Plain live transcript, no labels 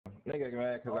Nigga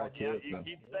mad because I killed you him.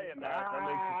 keep saying that. That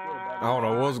makes you feel better. I don't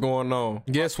know what's going on.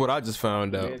 Guess what I just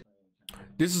found out?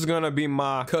 This is gonna be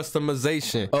my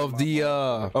customization of the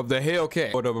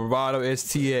Hellcat or the Bravado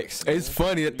STX. It's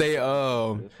funny that they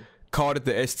called it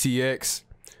the STX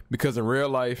because in real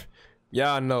life,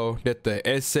 y'all know that the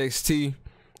SXT,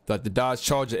 like the Dodge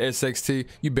Charger SXT,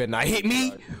 you better not hit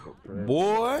me,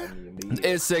 boy. The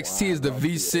SXT is the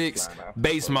V6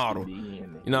 base model. You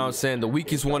know what I'm saying? The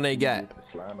weakest one they got.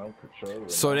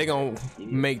 So they gonna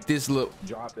make this look.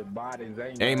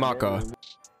 Ain't my car.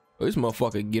 This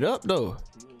motherfucker get up though.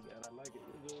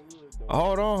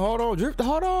 Hold on, drift.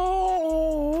 Hold on.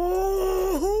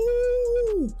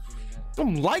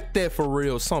 I'm like that for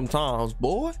real sometimes,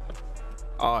 boy.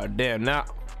 Oh damn, now,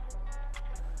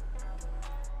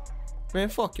 man,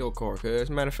 fuck your car, cuz.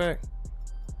 Matter of fact,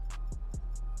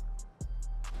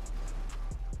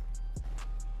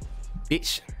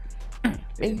 bitch.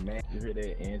 Hey, man, you hear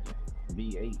that engine?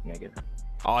 V8, nigga.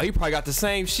 Oh, he probably got the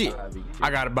same shit. I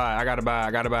gotta buy. We don't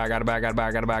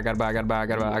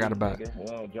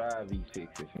drive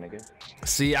V6s, nigga.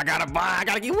 See, I gotta buy. I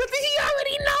gotta get with it. He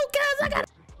already know, cuz I got.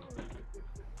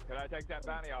 Can I take that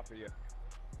bounty off of you?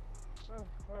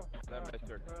 That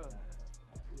mister.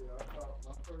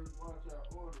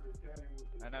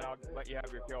 And then I'll let you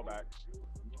have your kill back.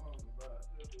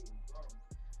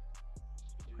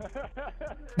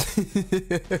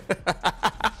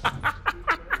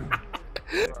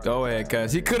 Go ahead,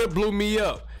 cuz he could have blew me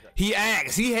up. He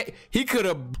asked. He could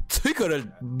have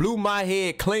blew my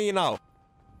head clean off.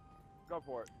 Go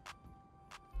for it.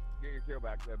 Get your kill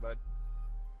back there, bud.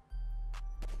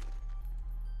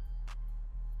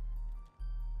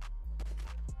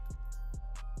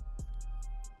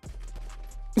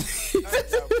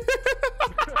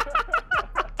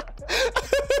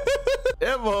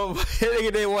 That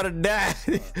motherfucker didn't want to die.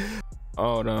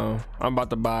 Oh no, I'm about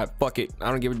to buy it. Fuck it.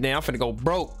 I don't give a damn. I'm finna go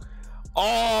broke.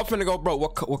 Oh, I'm finna go broke.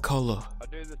 What color? I'll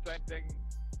do the same thing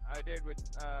I did with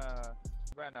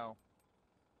Reno.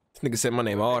 This nigga said my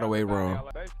name all the way wrong.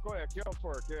 Basically, a kill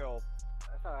for a kill.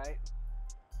 That's alright.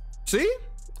 See?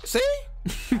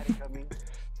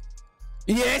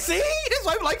 Yeah, see? That's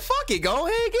why I'm like, fuck it. Go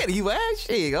ahead, get it. You ass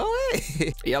shit. Go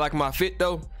ahead. Yeah, like my fit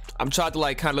though. I'm trying to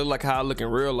like kind of look like how I look in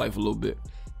real life a little bit.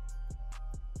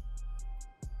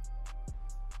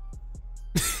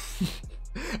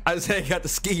 I just ain't got the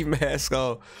ski mask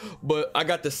on, but I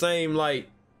got the same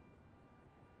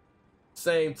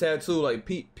tattoo, like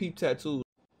peep tattoo.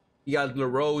 You got the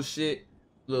rose shit,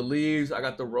 the leaves. I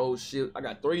got the rose shit. I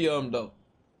got 3 of them though.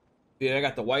 Yeah, I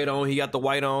got the white on. He got the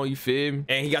white on. You feel me?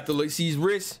 And he got the look. See his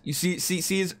wrist? You see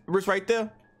his wrist right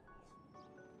there,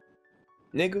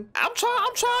 nigga. I'm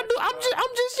trying to do. I'm just.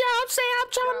 Yeah, I'm saying. I'm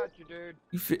trying. Got you, dude.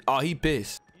 You feel? Oh, he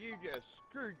pissed. You just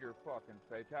screwed your fucking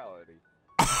fatality.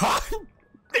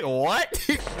 Nigga, what?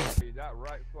 He's out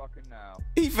right fucking now.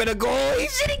 He finna go. He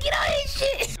finna get out his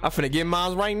shit. I finna get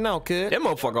mine right now, cuz. That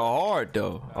motherfucker hard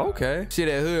though. Okay. See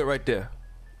that hood right there?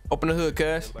 Open the hood,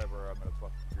 cuz. I'm gonna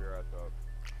fucking your ass up.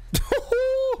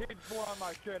 Keep blowing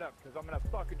my shit up, cause I'm gonna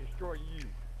fucking destroy you.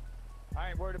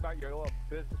 I ain't worried about your little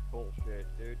business bullshit,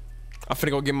 dude. I'm finna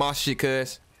go get my shit,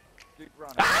 cuz. Keep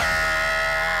running.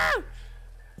 Ah!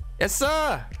 Yes,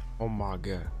 sir. Oh my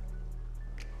god.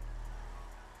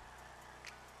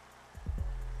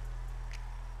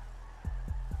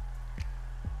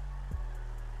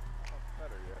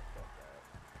 Better yet, fuck that.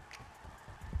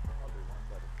 I'll do one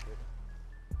better shit.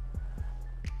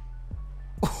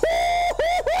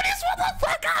 This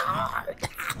motherfucker hard.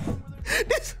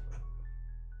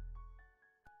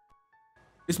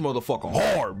 This motherfucker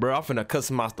hard, bro. I'm finna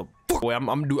customize the fuck. Wait, I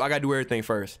gotta do everything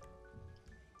first.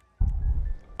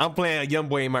 I'm playing a young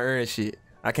boy in my earn shit.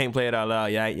 I can't play it out loud.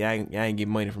 Y'all ain't getting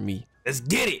money from me. Let's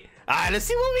get it. All right, let's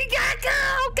see what we got,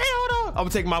 girl. Okay, hold on. I'm gonna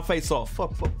take my face off.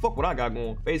 Fuck what I got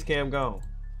going. Face cam gone.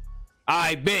 All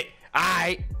right, bet. All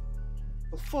right.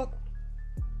 The fuck?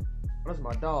 That's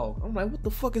my dog. I'm like, what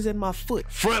the fuck is in my foot?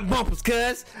 Front bumpers,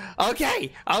 cuz.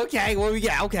 Okay, what we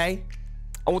got? Okay.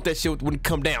 I want that shit when it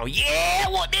come down. Yeah, I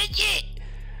want that shit.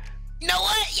 You know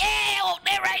what? Yeah, I want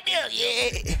that right there.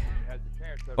 Yeah.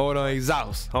 Hold on,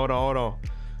 exhaust. Hold on.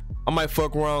 I might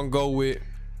fuck around and go with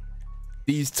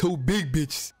these 2 big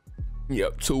bitches.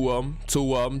 Yep, two of them.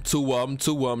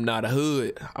 Not a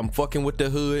hood. I'm fucking with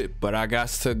the hood, but I got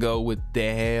to go with the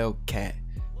Hellcat.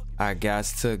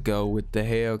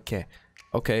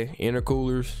 Okay,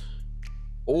 intercoolers.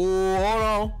 Oh, hold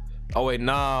on. Oh wait,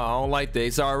 nah, I don't like that.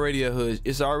 It's already a hood.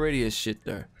 It's already a shit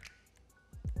there.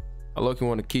 I look, you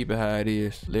want to keep it how it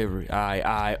is. Livery.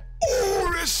 Alright.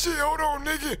 Oh, that shit. Hold on,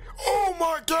 nigga. Oh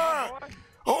my god.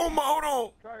 Oh my, hold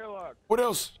on. Try your luck. What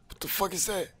else? What the fuck is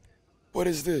that? What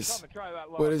is this? Come and try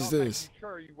that load. What is Don't make this?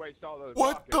 sure you waste all those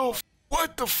What rockets.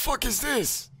 what the fuck is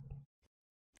this?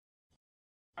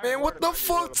 I ain't Man, what worried the about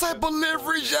your fuck little type of business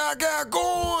leverage bullshit. y'all got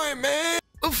going, man?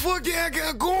 The fuck y'all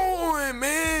got going,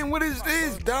 man? What is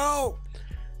this, dog?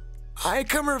 I ain't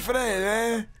come here for that,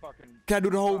 man. Fucking Can I do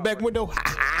the whole back window? Ha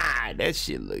ha! That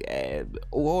shit look ass.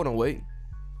 Oh, hold on, wait.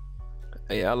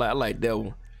 Yeah, I like that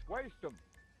one. waste them.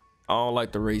 I don't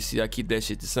like the race. See, I keep that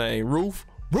shit the same. Roof.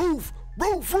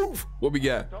 What we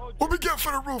got? Told you. What we got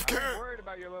for the roof, I ain't Karen? worried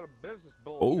about your little business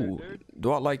Oh, bullshit, dude.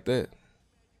 do I like that?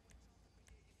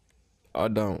 I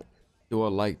don't. Do I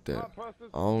like Come that? on, pussies.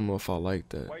 I don't know if I like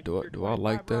that. Waste Do your I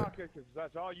like 25 that? rockets, 'cause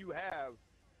that's all you have.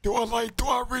 Do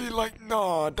I really like?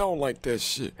 Nah, I don't like that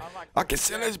shit. Unlike I the can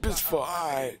sell this bitch for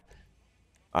alright.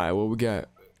 Alright, what we got?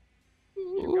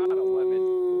 You got a limit.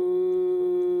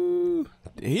 Ooh,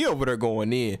 he over there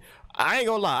going in. I ain't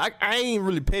gonna lie, I ain't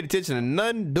really paid attention to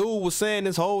nothing dude was saying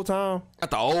this whole time.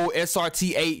 Got the old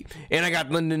SRT8, and I got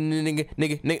nigga.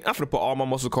 I'm finna put all my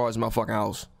muscle cars in my fucking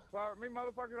house. Fire me,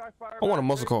 motherfuckers, I fire I want a back,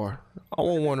 muscle bitch. car. I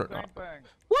want one. Same thing.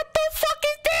 What the fuck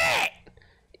is that?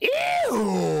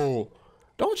 Ew!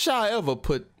 Don't y'all ever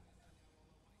put.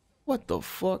 What the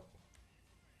fuck?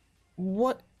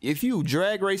 What? If you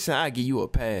drag racing, I give you a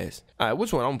pass. Alright,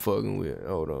 which one I'm fucking with?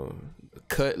 Hold on.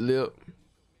 Cut lip.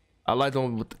 I like the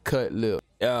one with the cut lip.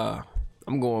 Yeah,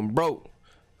 I'm going broke.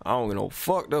 I don't get no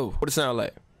fuck though. What it sound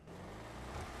like?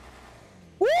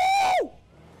 Woo!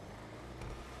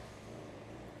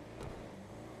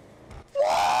 Whoa!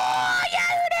 Y'all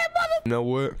hear that mother? You know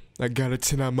what? I got a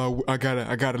 10 on my. I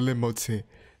got a limo 10.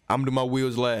 I'm doing my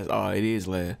wheels last. Oh, it is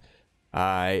last.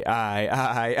 Alright.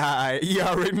 You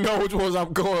already know which ones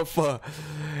I'm going for.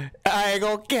 I ain't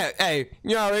gonna cap. Hey,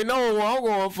 you already know what I'm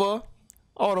going for.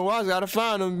 Hold on, I just gotta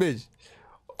find them bitch.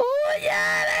 Oh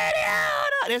yeah,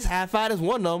 that's high five. That's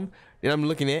one of them that I'm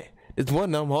looking at. It's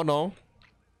one of them. Hold on.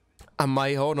 I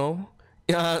might hold on.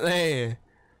 You know what I'm saying?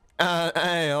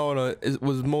 Hold on. It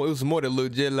was more than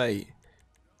legit late.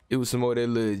 It was some more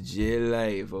than legit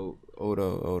late, folks. Hold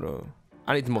on.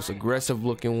 I need the most aggressive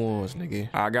looking ones, nigga.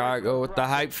 I gotta go with the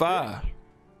hype 5.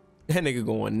 That nigga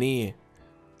going in.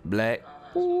 Black.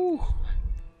 Ooh.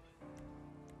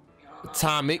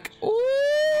 Atomic. Ooh.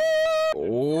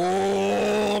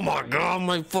 Oh my god, I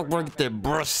might fuck right with that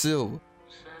brush silver.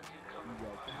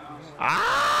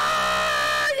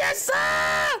 Ah, yes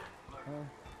sir.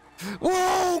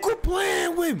 Whoa, good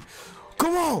playing with me.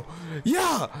 Come on.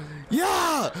 Yeah.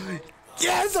 Yeah,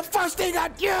 it's the first thing I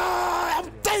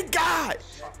thank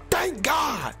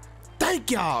God.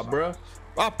 Thank y'all, bruh.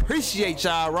 I appreciate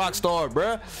y'all, Rockstar,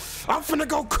 bruh. I'm finna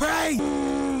go crazy.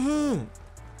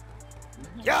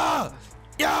 Yeah.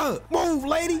 Move,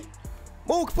 lady.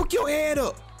 Move, pick your head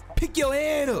up. Let's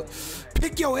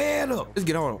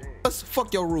get on. Let's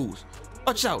fuck your rules.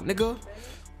 Watch out, nigga.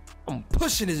 I'm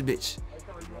pushing this bitch.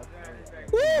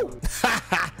 Woo!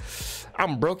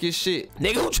 I'm broke as shit.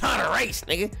 Nigga, who trying to race,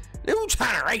 nigga? Who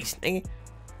trying to race?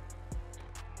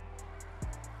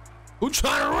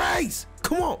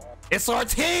 Come on.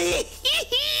 SRT.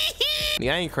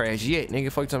 Nigga, I ain't crashed yet,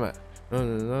 nigga. Fuck you talking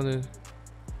about?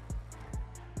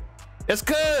 That's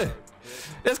good.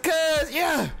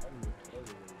 Yeah.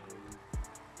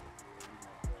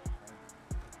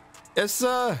 Yes,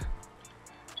 sir.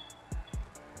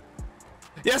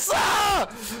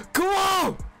 Come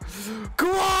on.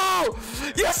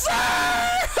 Yes, sir.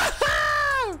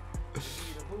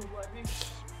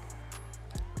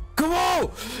 Come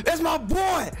on. That's my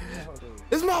boy.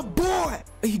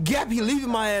 He leaving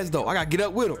my ass though. I gotta get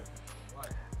up with him. Though.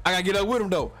 I gotta get up with him.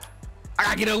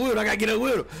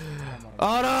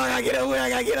 Hold on, I gotta get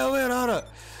up with him. Hold up.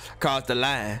 Cross the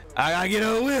line. I gotta get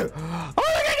up with him. Oh,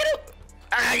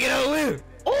 I gotta get up with him.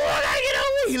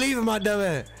 He leaving my dumb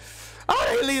ass.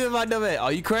 Oh,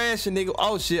 you crashing, nigga.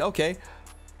 Oh shit, okay.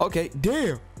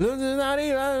 Damn.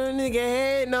 Nigga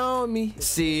hating on me.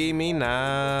 See me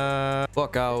now.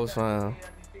 Fuck, I was fine.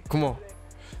 Come on.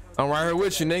 I'm right here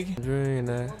with you,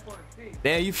 nigga.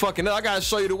 Damn, you fucking up. I gotta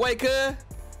show you the way, cuz.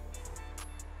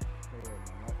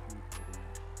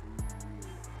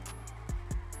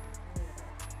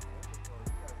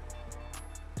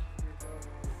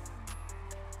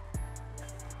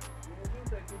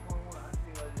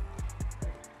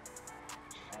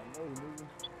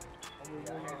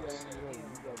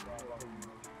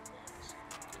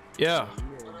 Yeah.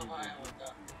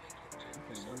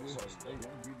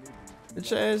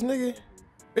 Bitch ass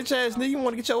nigga, you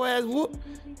wanna get your ass whooped?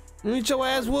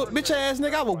 Bitch ass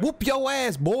nigga, I will whoop your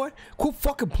ass, boy. Quit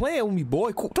fucking playing with me,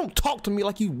 boy. Don't talk to me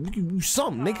like you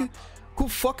something, nigga.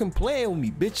 Quit fucking playing with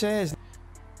me, bitch ass.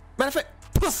 Matter of fact,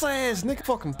 Puss ass nigga.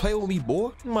 Fucking play with me,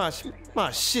 boy. My shit,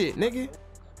 nigga.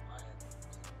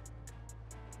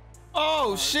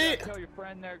 Oh shit. Tell your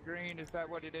friend there, Green. Is that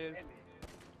what it is?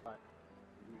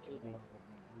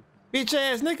 Bitch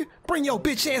ass nigga. Bring your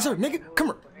bitch ass here, nigga.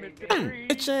 Come here.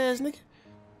 Bitch ass nigga.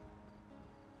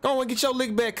 Go on and get your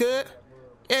lick back, cuz.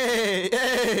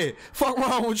 Hey, fuck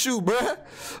wrong with you, bruh.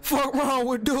 Fuck wrong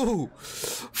with dude.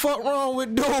 Fuck wrong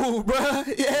with dude, bruh.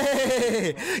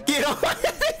 Yeah, get on.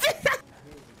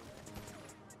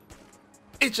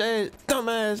 Bitch ass,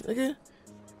 dumbass nigga.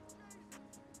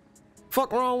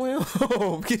 Fuck wrong with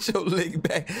him. Get your leg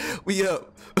back. We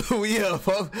up. We up,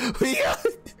 folks. We up.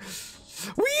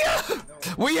 We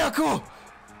up. We up. Come on.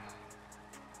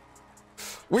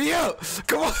 We up.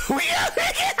 Come on. We up.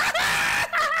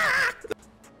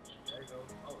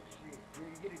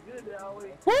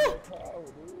 Woo!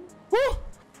 Woo!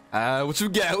 What you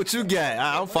got? What you got?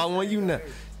 I'm following you now.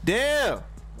 Damn!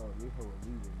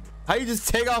 How you just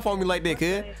take off on me like that,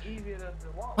 kid?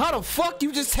 How the fuck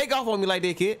you just take off on me like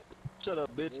that, kid? Shut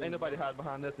up, bitch. Ain't nobody hiding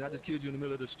behind nothing. I just killed you in the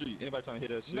middle of the street. Anybody trying to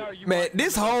hit that shit? No, man,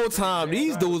 this whole time,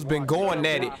 these dudes been going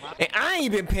at it, and I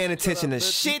ain't been paying attention to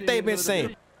shit they been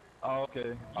saying. Oh, okay.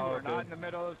 You are not in the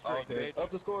middle of the street, bitch.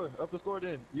 Up the score. Up the score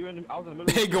then. You in the, I was in the middle of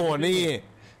the They street. going in.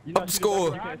 Up the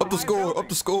score. Up the score. Up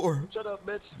the score. Shut up,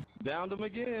 bitch. Downed him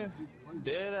again.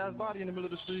 Dead ass body in the middle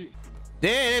of the street.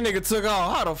 Damn, that nigga took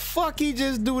off. How the fuck he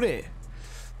just do that?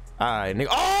 Alright, nigga.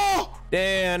 Oh!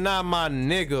 Damn, not my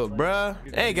nigga, bruh.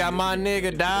 Ain't got my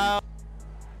nigga, dog.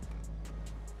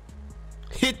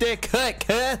 Hit that cut,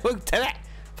 cut. Fuck that.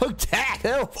 Fuck that.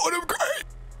 For them great.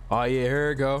 Oh, yeah, here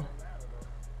we go.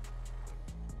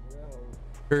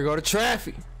 Here we go to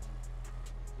traffic.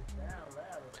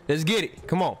 Let's get it.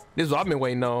 Come on. This is what I've been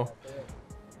waiting on.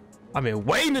 I've been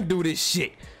waiting to do this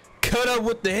shit. Cut up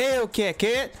with the Hellcat,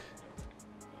 cat.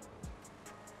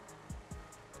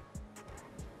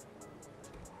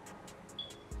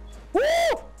 Woo!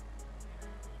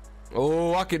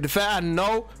 Oh, I can defy.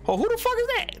 No. Oh, who the fuck is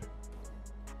that?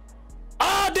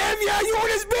 Oh, damn, yeah, you on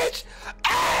this bitch?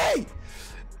 Hey!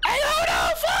 Hey, hold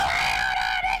on, fuck! Hold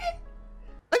on, nigga!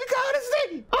 Let me call this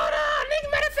nigga. Hold on, nigga.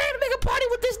 Matter of fact, make a party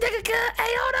with this nigga, cuz.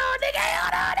 Hey, hold on, nigga. Hey,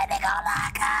 hold on, that nigga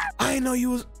online, cuz. I ain't know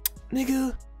you was,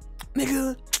 nigga.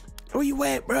 Where you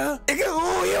at, bro? Nigga,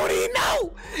 oh, you don't even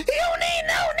know. You don't even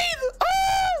know, neither.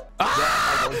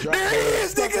 Oh, there he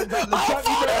is, nigga. Oh, fuck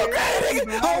up,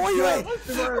 nigga. Oh, where you at?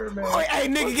 Oh, hey,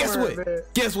 nigga, guess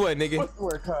what? Guess what, nigga? What's the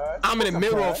word, cuz? I'm in the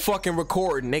middle of fucking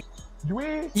recording, nigga. You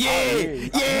in? Yeah.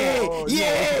 Let's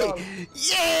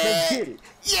get it.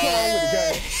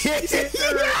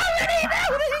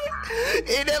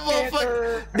 And that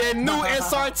motherfucker, that new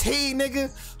SRT, nigga.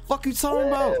 Fuck you talking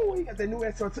about? Ooh, he got that new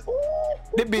SRT. Ooh,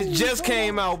 that bitch just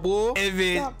came out, boy. That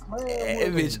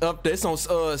bitch up there. It's on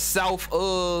South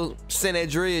San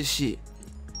Andreas shit.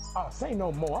 Oh, say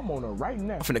no more. I'm on it right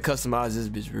now. I'm finna customize this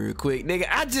bitch real quick, nigga.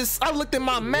 I looked at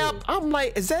my map. I'm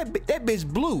like, is that bitch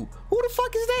blue? Who the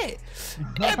fuck is that?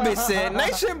 That bitch said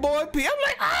Nation Boy P. I'm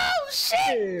like, oh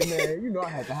shit. Yeah, man. You know I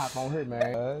had to hop on here,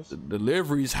 man. The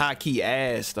delivery's high key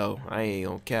ass though. I ain't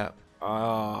gonna cap.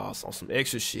 On some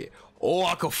extra shit. Or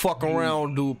I could fuck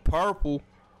around, do purple,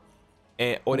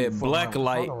 and or that black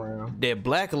light,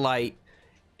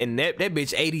 and that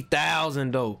bitch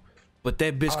 80,000 though. But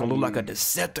that bitch gonna look like a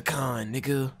Decepticon,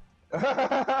 nigga.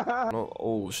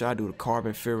 Oh, should I do the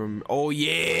carbon fiber? Oh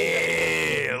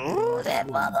yeah! Ooh, that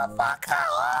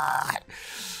motherfucker!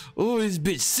 Ooh, this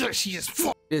bitch sucks. She just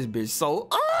fuck. This bitch so.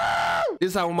 This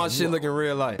is how my shit look in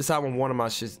real life. This is how one of my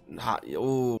shit's hot.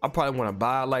 Ooh, I probably want to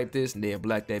buy it like this and then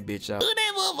black that bitch out. Ooh,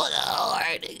 that motherfucker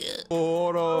hard, nigga.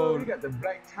 Hold on. Oh, you got the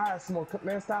black tire smoke.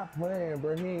 Man, stop playing,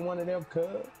 bro. He ain't one of them, cuz.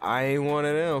 I ain't one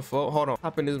of them, folks. Hold on.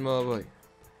 Hop in this motherfucker.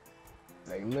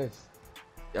 Like,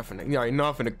 listen. You already know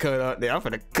I'm finna cut up there. I'm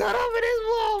finna cut up in this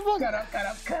motherfucker.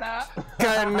 Cut up.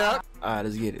 Cutting up. Alright,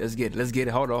 let's get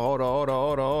it. Hold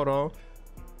on.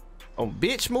 Oh,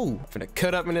 bitch, move. I'm finna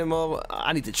cut up in this motherfucker.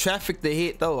 I need the traffic to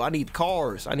hit though. I need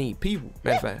cars. I need people.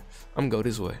 Matter of fact, I'm gonna go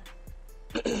this way.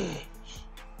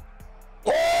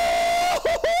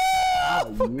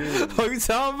 What you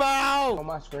talking about? On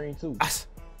my screen too. I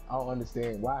don't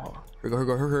understand why. Here we go.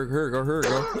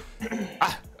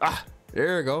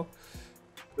 There we go.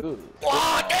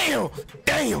 Oh,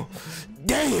 damn.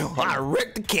 I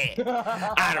wrecked the cat.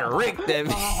 I wrecked that.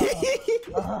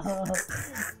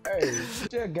 Hey,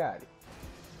 just got it.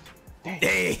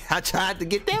 Hey, I tried to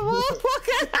get that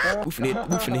motherfucker. We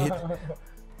finna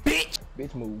hit.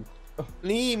 Bitch move.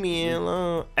 Leave me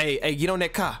alone. Hey, get on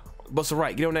that car. Bust a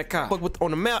right, get on that car. Fuck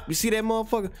on the map, you see that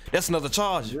motherfucker? That's another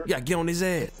charger. You gotta get on his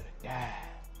ass.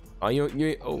 Oh,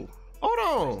 you oh, hold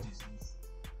on.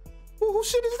 Who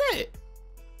shit is that?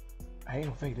 I ain't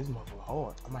gonna fake this motherfucker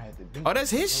hard. I might have to do Oh,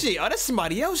 that's his shit. Oh, that's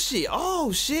somebody else shit.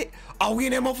 Oh shit. Oh, we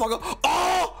in that motherfucker.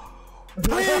 Oh,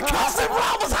 playing constant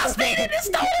robbers. I speed in this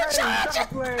stolen charge.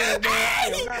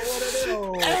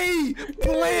 Hey,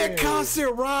 playing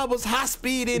constant robbers. High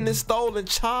speed in the stolen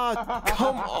charge.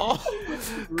 Come on.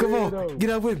 Come on. Get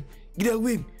up with me. Get up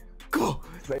with me. Go.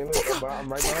 Take up. I'm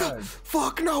right Take up. behind.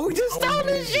 Fuck no. We just stole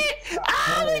his shit.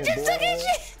 Ah, we just took his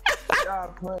shit.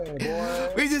 Stop playing,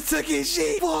 boy. We just took his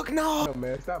shit. Fuck no. No,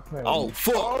 man, stop playing. Oh,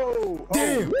 fuck. Oh,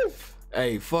 Damn. Oh.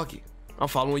 Hey, fuck it. I'm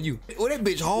following you. Oh, that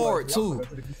bitch hard too.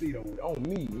 On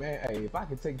me, man. Hey, if I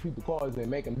could take people's cars and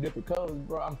make them different colors,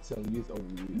 bro, I'm telling you, it's over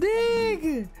with.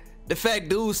 Nigga. The fact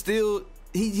dude still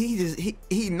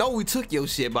he know we took your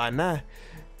shit by now.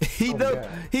 He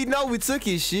know we took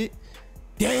his shit.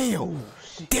 Damn.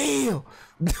 Damn.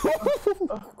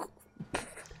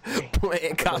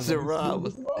 Playing constant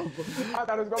robbers. I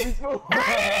thought it was gonna be smooth.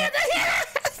 I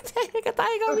thought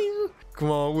it gonna be smooth.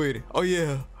 Come on with it. Oh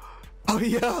yeah. Oh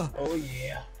yeah. Oh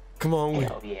yeah. Come on with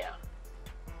it. Oh yeah.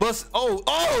 Bust.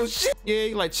 Oh shit. Yeah,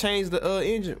 you like changed the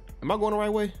engine. Am I going the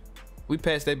right way? We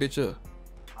passed that bitch up.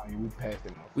 Oh yeah, we passed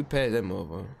it. We passed that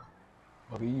motherfucker.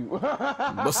 Look at you.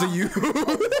 Busting you.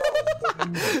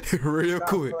 Real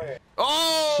quick.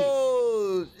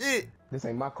 Oh shit. This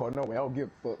ain't my car, no way. I don't give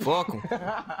a fuck. Fuck him.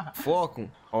 Fuck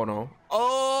him. Hold on.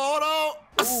 Oh,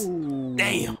 hold on. Ooh.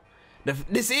 Damn.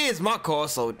 This is my car,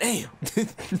 so damn. Took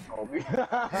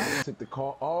the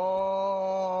car.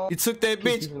 Oh. You took that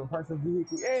bitch.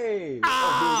 Hey.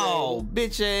 Oh,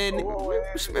 bitch ass.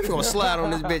 We gonna slide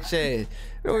on this bitch ass.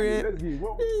 Yeah,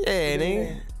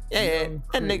 nigga. Yeah,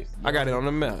 that nigga. I got it on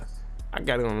the map.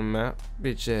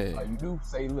 Bitch ass. Oh, you do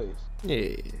say less.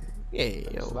 Yeah. Yeah,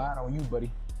 yo. Slide on you,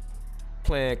 buddy.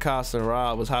 Playing constant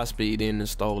robbers, high speed in the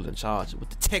stolen charger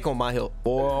with the tech on my hip.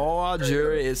 Boy, on my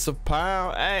jury, it's a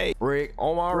pound. Hey, Rick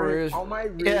on my wrist. On my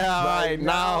wrist. Yeah, right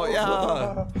now,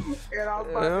 yeah. And I'm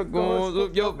I'm going to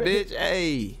your bitch,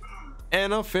 hey.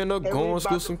 And I'm finna go and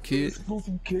school some kids.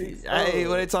 Hey,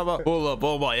 what they talking about? Pull up,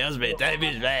 oh boy, yes, bitch. That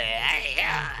bitch bad.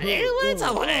 Hey, what they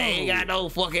talking about? Hey, ain't got no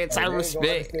fucking type of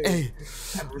respect. Hey.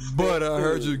 But I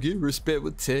heard you get respect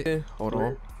with tech. Hold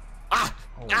on.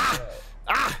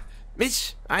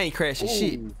 Bitch, I ain't crashing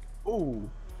shit. Ooh.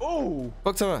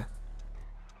 Fuck time.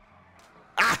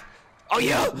 Oh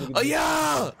yeah. Oh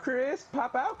yeah. Chris,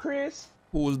 pop out, Chris.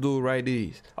 Who was dude right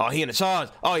these? Oh, he in the charge.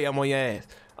 Oh yeah, I'm on your ass.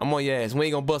 We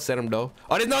ain't gonna bust at him though.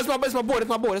 Oh, no, it's my boy.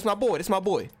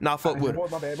 Nah, fuck with him.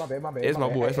 My bad. It's my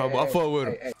boy. I fuck with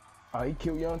him. Hey. Oh, he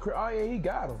killed young Chris. Oh yeah, he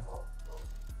got him.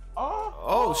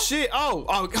 Oh shit. Oh,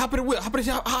 hop in the whip. Hop in.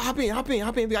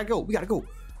 We gotta go.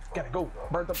 Gotta go.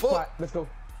 Burnt up the spot. Let's go.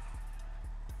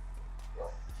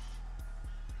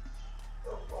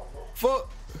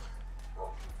 Fuck.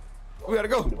 We gotta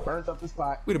go. We done burnt up the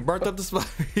spot.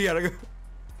 We gotta go.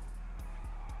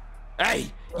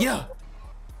 Hey, yeah.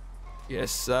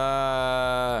 Yes,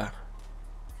 Oh,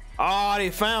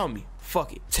 they found me.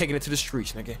 Fuck it. Taking it to the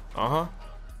streets, nigga. Uh-huh.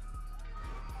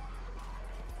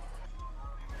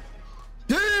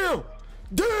 Damn.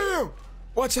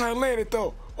 Watch how I landed,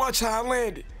 though.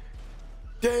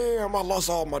 Damn, I lost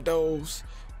all my doughs.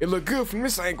 It look good from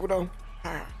this angle, though.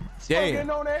 Damn. Smoking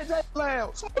on that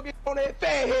J-Loud. Smoking on that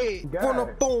fat head. Run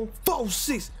up on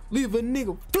 4-6. Leave a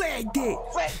nigga flag dead.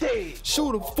 Flat head.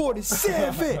 Shoot a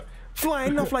 47.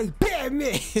 Flying off like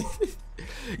Batman.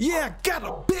 Yeah, I got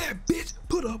a bad bitch.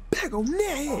 Put a bag on that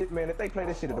head. Man, if they play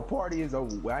this shit at the party, is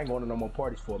over. Well, I ain't going to no more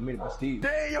parties for a minute, but still.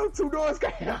 Damn, your 2 doors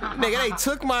got. Nigga, they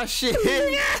took my shit.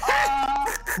 They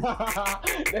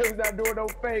was not doing no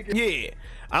faking. Yeah,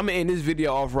 I'm gonna end this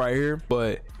video off right here.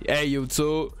 But hey,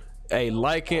 YouTube, hey,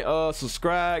 like and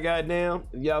subscribe, goddamn.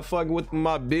 Y'all fucking with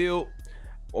my build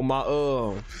or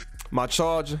my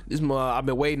charger. I've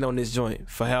been waiting on this joint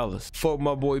for hellas. Fuck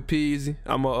my boy Peasy.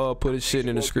 I'ma put his shit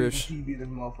in the description. This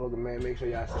motherfucker, man. Make sure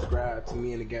y'all subscribe to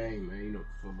me in the game, man. You know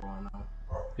what's going on.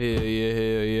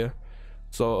 Yeah.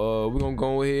 So we gonna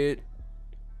go ahead,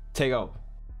 take off.